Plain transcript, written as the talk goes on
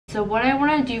So what I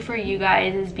want to do for you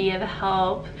guys is be of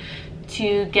help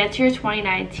to get your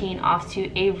 2019 off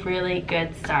to a really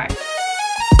good start.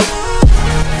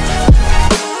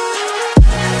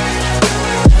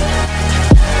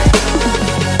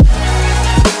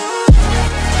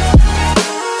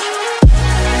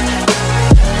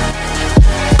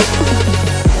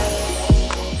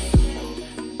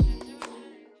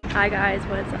 Hi guys,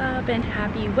 what's up and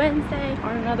happy Wednesday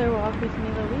on another walk with me,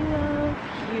 Louisa.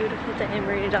 Beautiful day in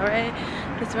Marina Del Rey.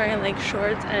 Just wearing like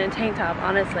shorts and a tank top.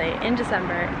 Honestly, in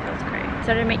December it feels great.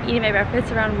 Started eating my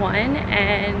breakfast around 1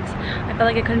 and I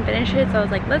felt like I couldn't finish it, so I was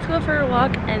like, let's go for a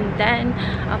walk and then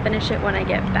I'll finish it when I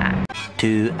get back.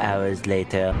 2 hours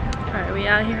later. Alright, we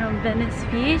out here on Venice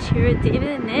Beach here with David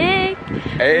and Nick.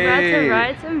 Hey! We're about to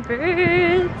ride some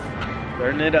birds.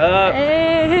 Turn it up.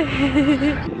 Hey!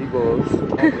 Eagles.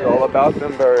 It's all about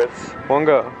them birds.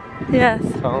 Wonga, Yes.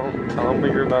 tell them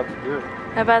what you're about to do.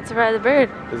 I'm about to ride the bird.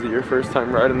 Is it your first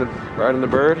time riding the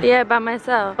bird? Yeah, by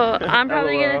myself. So I'm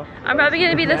probably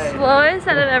gonna be the slowest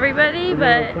out of everybody,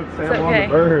 but it's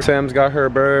okay. Sam's got her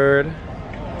bird.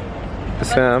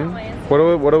 Sam, what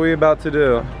are we about to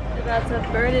do? We're about to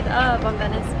bird it up on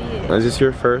Venice Beach. Is this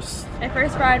your first? My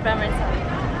first ride by myself.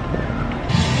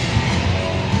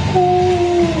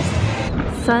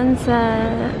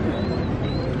 Sunset.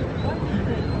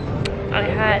 I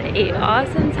had an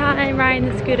awesome time riding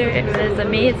the scooter. It was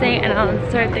amazing, and I'll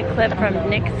insert the clip from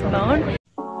Nick's phone.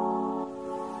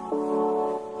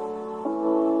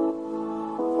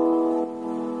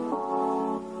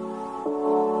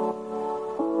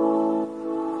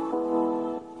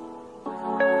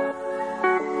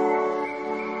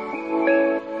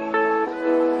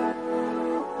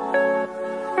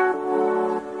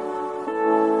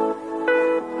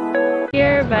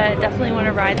 But definitely want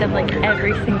to ride them like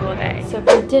every single day. So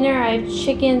for dinner I have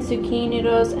chicken, zucchini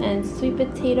noodles, and sweet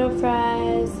potato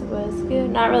fries. Was good.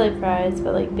 Not really fries,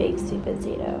 but like baked sweet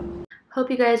potato.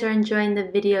 Hope you guys are enjoying the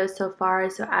video so far.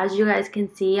 So as you guys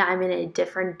can see, I'm in a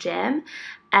different gym.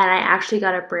 And I actually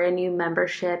got a brand new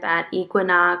membership at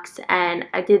Equinox, and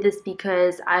I did this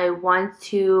because I want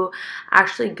to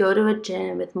actually go to a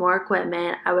gym with more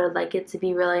equipment. I would like it to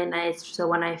be really nice, so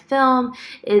when I film,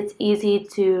 it's easy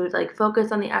to like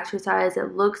focus on the exercise.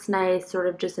 It looks nice, sort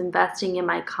of just investing in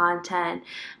my content,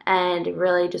 and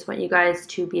really just want you guys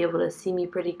to be able to see me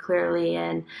pretty clearly,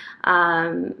 and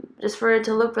just for it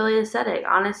to look really aesthetic,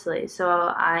 honestly. So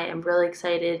I am really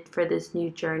excited for this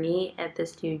new journey at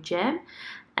this new gym.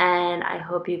 And I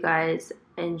hope you guys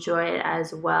enjoy it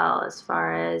as well, as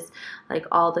far as like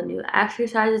all the new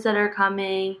exercises that are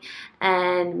coming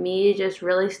and me just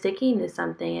really sticking to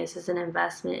something. This is an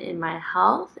investment in my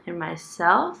health and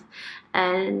myself,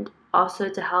 and also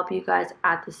to help you guys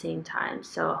at the same time.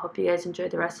 So I hope you guys enjoy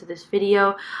the rest of this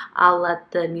video. I'll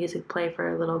let the music play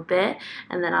for a little bit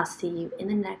and then I'll see you in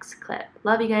the next clip.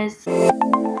 Love you guys.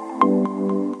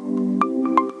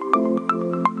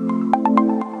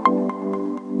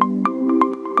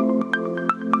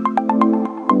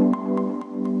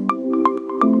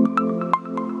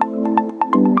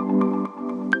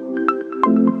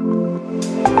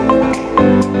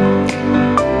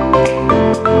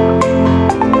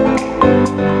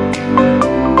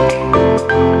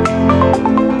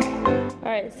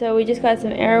 So we just got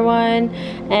some Erewhon,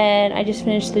 and I just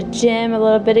finished the gym a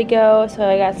little bit ago. So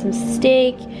I got some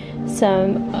steak,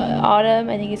 some autumn,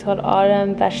 I think it's called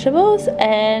autumn vegetables,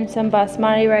 and some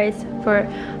basmati rice for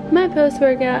my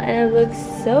post-workout, and it looks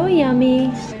so yummy.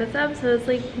 What's up? So it's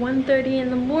like 1:30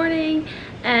 in the morning,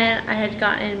 and I had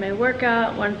gotten my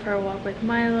workout, went for a walk with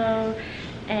Milo,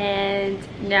 and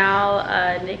now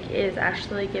Nick is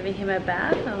actually giving him a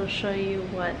bath. I'll show you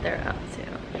what they're up to.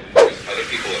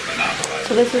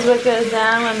 So this is what goes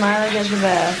down when Milo gets a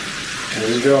bath. There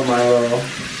you go, Milo.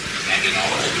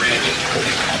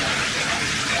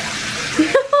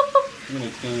 I'm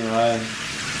gonna clean your eyes.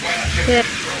 Yeah.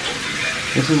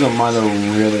 This is what Milo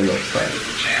really looks like.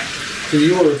 So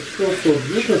you are still so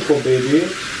beautiful, baby.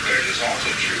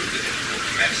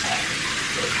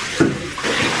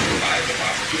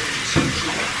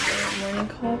 Morning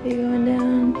coffee going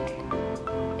down.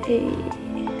 Hey.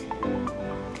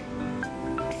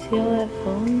 See all that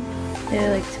foam? Yeah,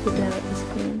 like scoop it out with the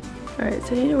spoon. Alright, so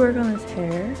I need to work on this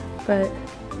hair, but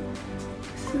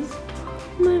this is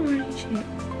my morning shape.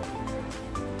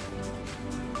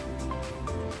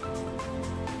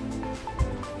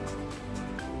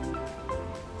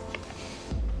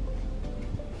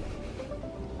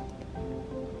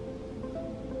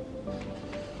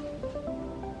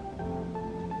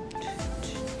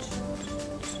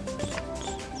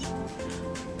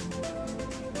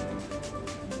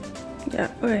 Yeah,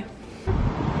 okay.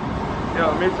 Yo,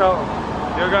 let me tell them.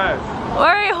 Yo, guys.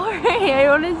 Hurry, I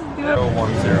want to do it.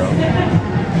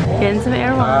 010. Getting some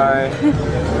air one. Hi.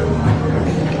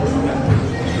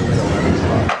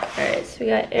 Alright, so we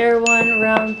got air one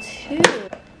round 2.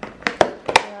 The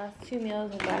last 2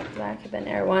 meals back to back have been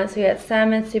air one. So we got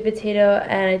salmon, sweet potato,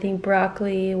 and I think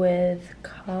broccoli with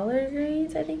collard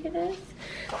greens, I think it is.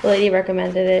 The lady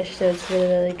recommended it. She said it's really,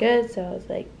 really good. So I was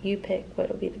like, you pick what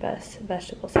will be the best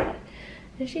vegetable salad.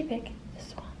 And she picked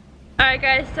this one. Alright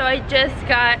guys, so I just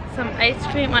got some ice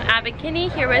cream on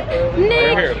Bikini here with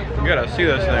Nick. Right here. You gotta see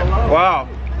this thing. Wow.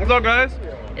 What's up, guys?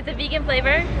 It's a vegan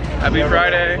flavor. Happy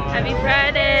Friday. Happy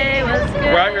Friday. What's good?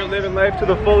 We're out here living life to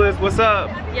the fullest. What's up?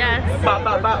 Yes. Bop,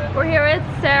 bop, bop. We're here with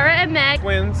Sarah and Meg.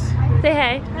 Twins. Say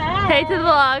hey. Hey to the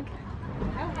vlog.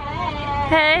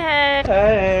 Hey, hey.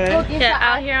 Hey. Yeah,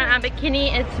 out here on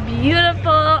Bikini. It's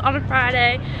beautiful on a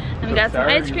Friday. And we got some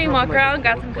ice cream, walk around,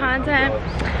 got some content,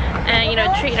 and you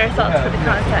know, treat ourselves for the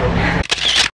content.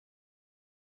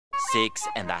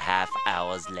 6.5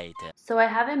 hours later. So I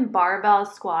haven't barbell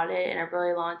squatted in a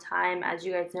really long time. As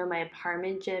you guys know, my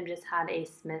apartment gym just had a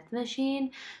Smith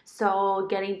machine. So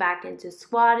getting back into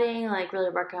squatting, like really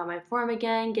working on my form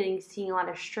again, seeing a lot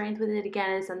of strength with it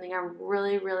again is something I'm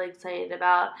really, really excited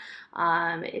about.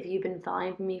 If you've been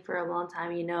following me for a long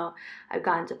time, you know I've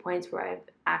gotten to points where I've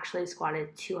actually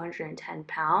squatted 210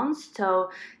 pounds.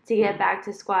 So to get back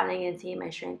to squatting and seeing my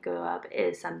strength go up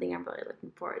is something I'm really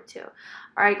looking forward to.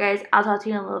 Alright guys, I'll talk to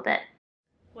you in a little bit.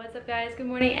 What's up guys, good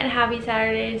morning and happy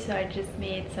Saturday. So I just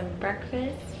made some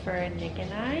breakfast for Nick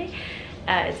and I.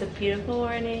 It's a beautiful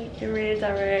morning. It rained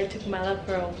already. I took my love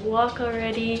for a walk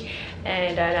already,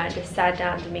 and I just sat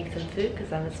down to make some food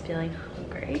because I was feeling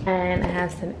hungry. And I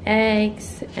have some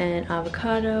eggs and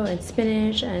avocado and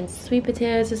spinach and sweet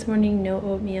potatoes this morning. No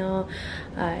oatmeal.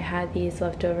 I had these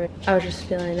left over. I was just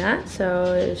feeling that,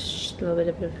 so it's just a little bit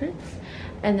of difference.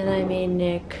 And then I made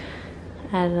Nick,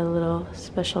 added a little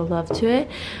special love to it.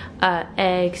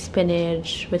 Egg,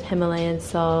 spinach with Himalayan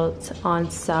salt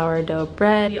on sourdough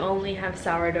bread. We only have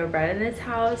sourdough bread in this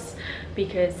house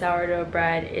because sourdough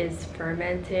bread is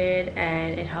fermented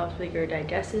and it helps with your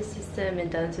digestive system and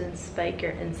doesn't spike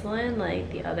your insulin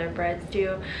like the other breads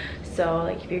do. So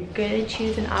like if you're gonna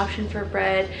choose an option for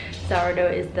bread,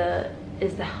 sourdough is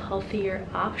the healthier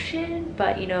option,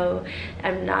 but you know,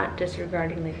 I'm not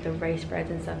disregarding like the rice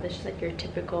breads and stuff. It's just like your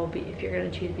typical, if you're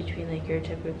gonna choose between like your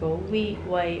typical wheat,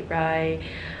 white, rye,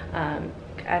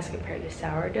 as compared to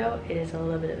sourdough, it is a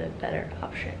little bit of a better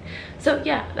option. So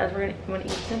yeah, that's we're gonna eat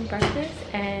some breakfast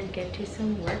and get to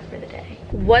some work for the day.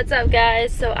 What's up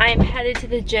guys? So I'm headed to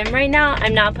the gym right now.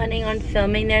 I'm not planning on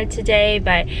filming there today,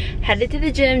 but headed to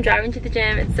the gym, driving to the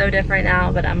gym. It's so different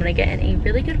now, but I'm gonna get in a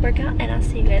really good workout and I'll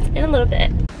see you guys in a little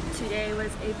bit. Today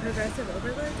was a progressive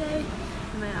overload day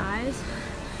and my eyes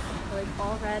are like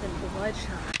all red and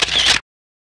bloodshot.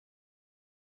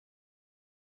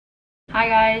 Hi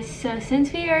guys, so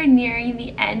since we are nearing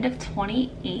the end of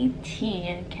 2018,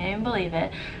 can't even believe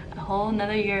it, a whole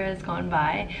another year has gone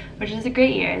by, which is a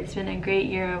great year. It's been a great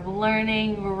year of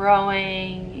learning,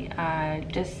 growing,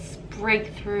 just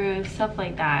breakthrough, stuff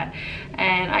like that.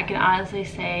 And I can honestly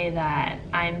say that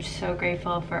I'm so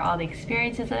grateful for all the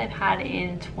experiences that I've had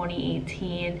in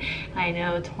 2018. I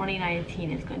know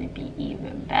 2019 is going to be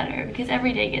even better because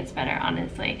every day gets better,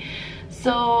 honestly.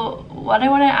 So what I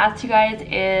want to ask you guys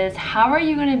is, how are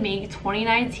you going to make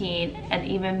 2019 an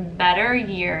even better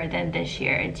year than this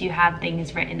year? Do you have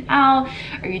things written out?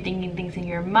 Are you thinking things in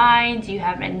your mind? Do you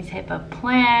have any type of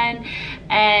plan?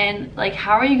 And like,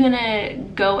 how are you going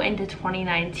to go into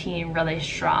 2019 really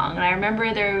strong? And I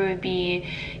remember there would be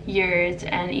years,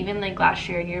 and even like last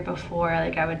year, year before,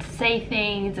 like I would say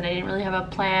things and I didn't really have a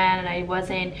plan and I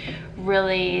wasn't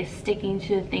really sticking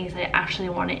to the things I actually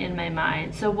wanted in my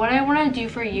mind. So what I want to do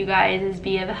for you guys is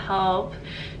be of help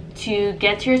to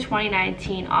get your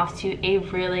 2019 off to a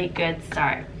really good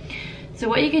start. So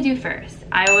what you could do first,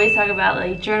 I always talk about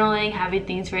like journaling, having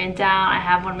things written down. I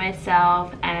have one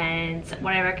myself, and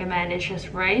what I recommend is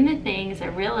just writing the things, the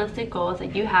realistic goals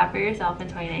that you have for yourself in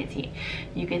 2019.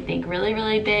 You can think really,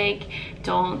 really big.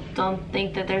 Don't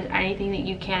think that there's anything that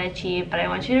you can't achieve, but I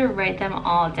want you to write them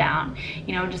all down.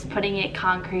 You know, just putting it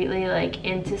concretely like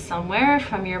into somewhere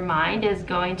from your mind is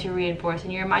going to reinforce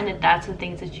in your mind that that's the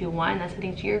things that you want, and that's the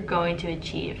things you're going to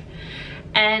achieve.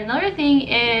 And another thing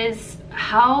is,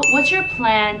 what's your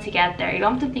plan to get there? You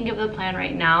don't have to think of the plan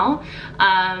right now,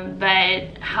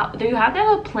 but do you have to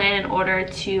have a plan in order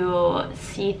to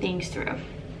see things through?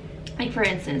 Like for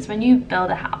instance, when you build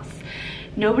a house,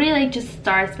 nobody like just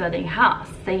starts building a house.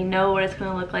 They know what it's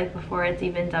going to look like before it's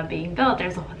even done being built.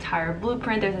 There's an entire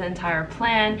blueprint, there's an entire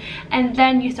plan, and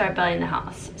then you start building the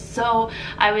house. So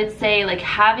I would say like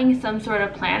having some sort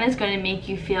of plan is going to make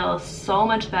you feel so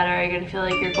much better. You're going to feel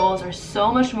like your goals are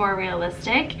so much more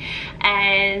realistic,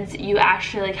 and you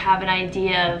actually like have an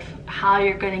idea of how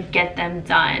you're going to get them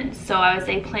done. So I would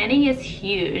say planning is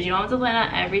huge. You don't have to plan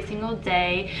out every single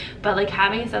day, but like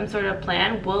having some sort of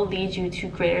plan will lead you to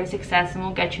greater success and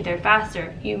will get you there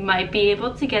faster. You might be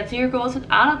able to get to your goals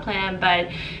without a plan, but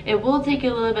it will take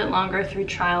you a little bit longer through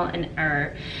trial and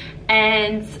error.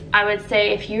 And I would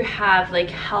say if you have like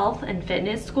health and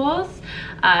fitness goals,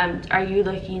 are you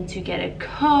looking to get a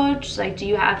coach? Like, do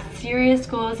you have serious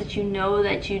goals that you know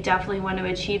that you definitely want to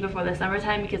achieve before the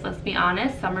summertime? Because let's be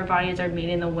honest, summer bodies are made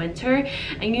in the winter,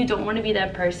 and you don't want to be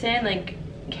that person like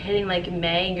hitting like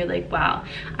May and you're like, wow,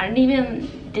 I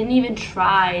didn't even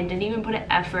try and didn't even put an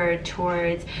effort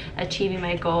towards achieving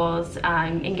my goals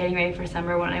and getting ready for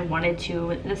summer when I wanted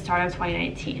to at the start of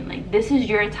 2019. Like, this is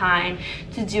your time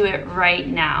to do it right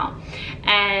now.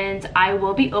 And I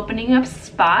will be opening up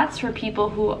spots for people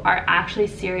who are actually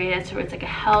serious, where it's like a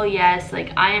hell yes,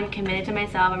 like I am committed to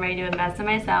myself, I'm ready to invest in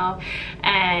myself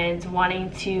and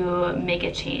wanting to make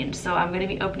a change. So I'm going to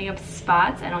be opening up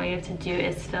spots, and all you have to do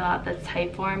is fill out the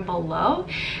type form below,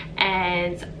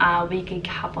 and we can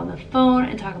hop on the phone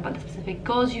and talk about the specific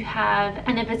goals you have.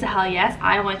 And if it's a hell yes,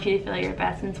 I want you to feel your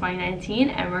best in 2019,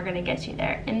 and we're gonna get you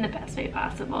there in the best way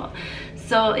possible.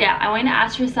 So yeah, I want you to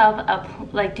ask yourself,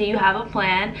 do you have a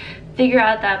plan? Figure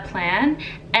out that plan,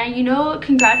 and you know,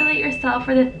 congratulate yourself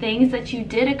for the things that you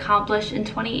did accomplish in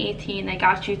 2018 that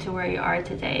got you to where you are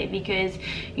today. Because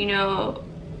you know,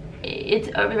 it's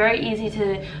very easy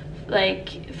to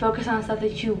like focus on stuff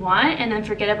that you want and then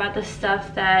forget about the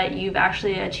stuff that you've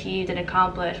actually achieved and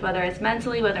accomplished, whether it's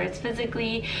mentally, whether it's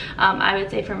physically. I would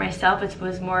say for myself it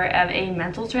was more of a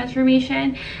mental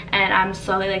transformation, and I'm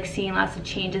slowly like seeing lots of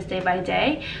changes day by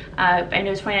day. I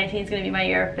know 2019 is going to be my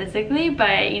year physically,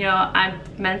 but you know, I've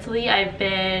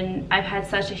had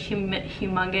such a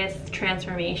humongous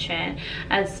transformation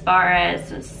as far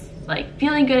as like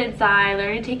feeling good inside,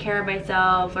 learning to take care of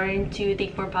myself, learning to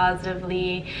think more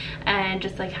positively, and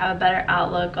just like have a better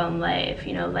outlook on life.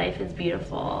 You know, life is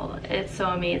beautiful, it's so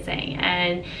amazing,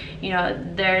 and you know,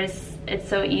 it's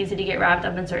so easy to get wrapped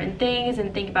up in certain things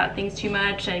and think about things too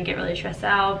much and get really stressed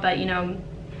out. But you know,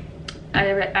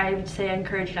 I would say I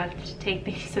encourage you not to take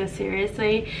things so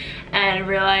seriously, and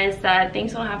realize that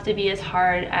things don't have to be as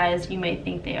hard as you might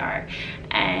think they are.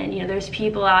 And you know, there's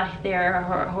people out there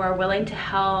who are willing to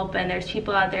help, and there's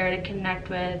people out there to connect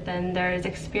with, and there's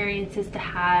experiences to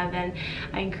have. And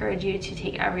I encourage you to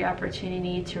take every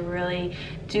opportunity to really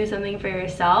do something for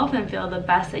yourself and feel the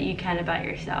best that you can about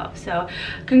yourself. So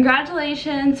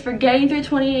congratulations for getting through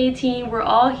 2018. We're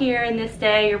all here in this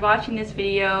day. You're watching this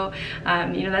video.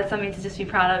 You know, that's something to just be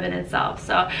proud of in itself.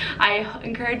 So I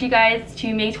encourage you guys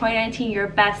to make 2019 your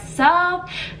best self,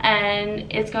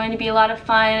 and it's going to be a lot of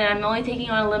fun. And I'm only taking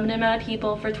on a limited amount of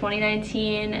people for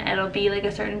 2019. It'll be like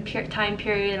a certain time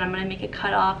period, and I'm going to make it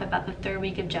cut off about the 3rd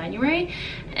week of January,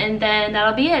 and then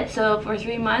that'll be it. So for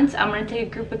 3 months, I'm going to take a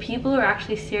group of people who are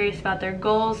actually serious about their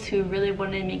goals, who really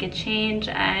want to make a change,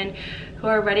 and who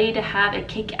are ready to have a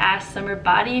kick-ass summer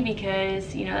body.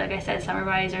 Because you know, like I said, summer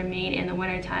bodies are made in the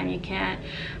winter time. You can't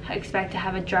expect to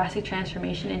have a drastic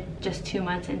transformation in just 2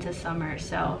 months into summer.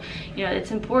 So you know,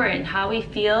 it's important how we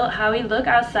feel, how we look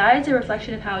outside is a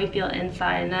reflection of how we feel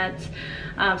inside. And that's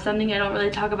something I don't really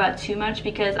talk about too much,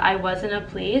 because I was in a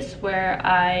place where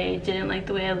I didn't like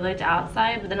the way I looked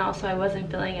outside, but then also I wasn't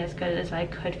feeling as good as I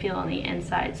could feel on the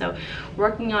inside. So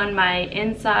working on my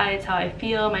insides, how I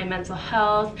feel, my mental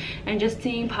health, and just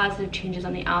seeing positive changes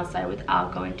on the outside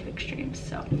without going to extremes.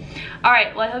 So all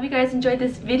right, well, I hope you guys enjoyed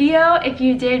this video. If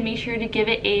you did, make sure to give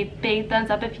it a big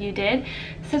thumbs up if you did,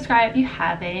 subscribe if you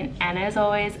haven't, and as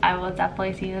always, I will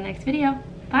definitely see you in the next video.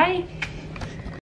 Bye.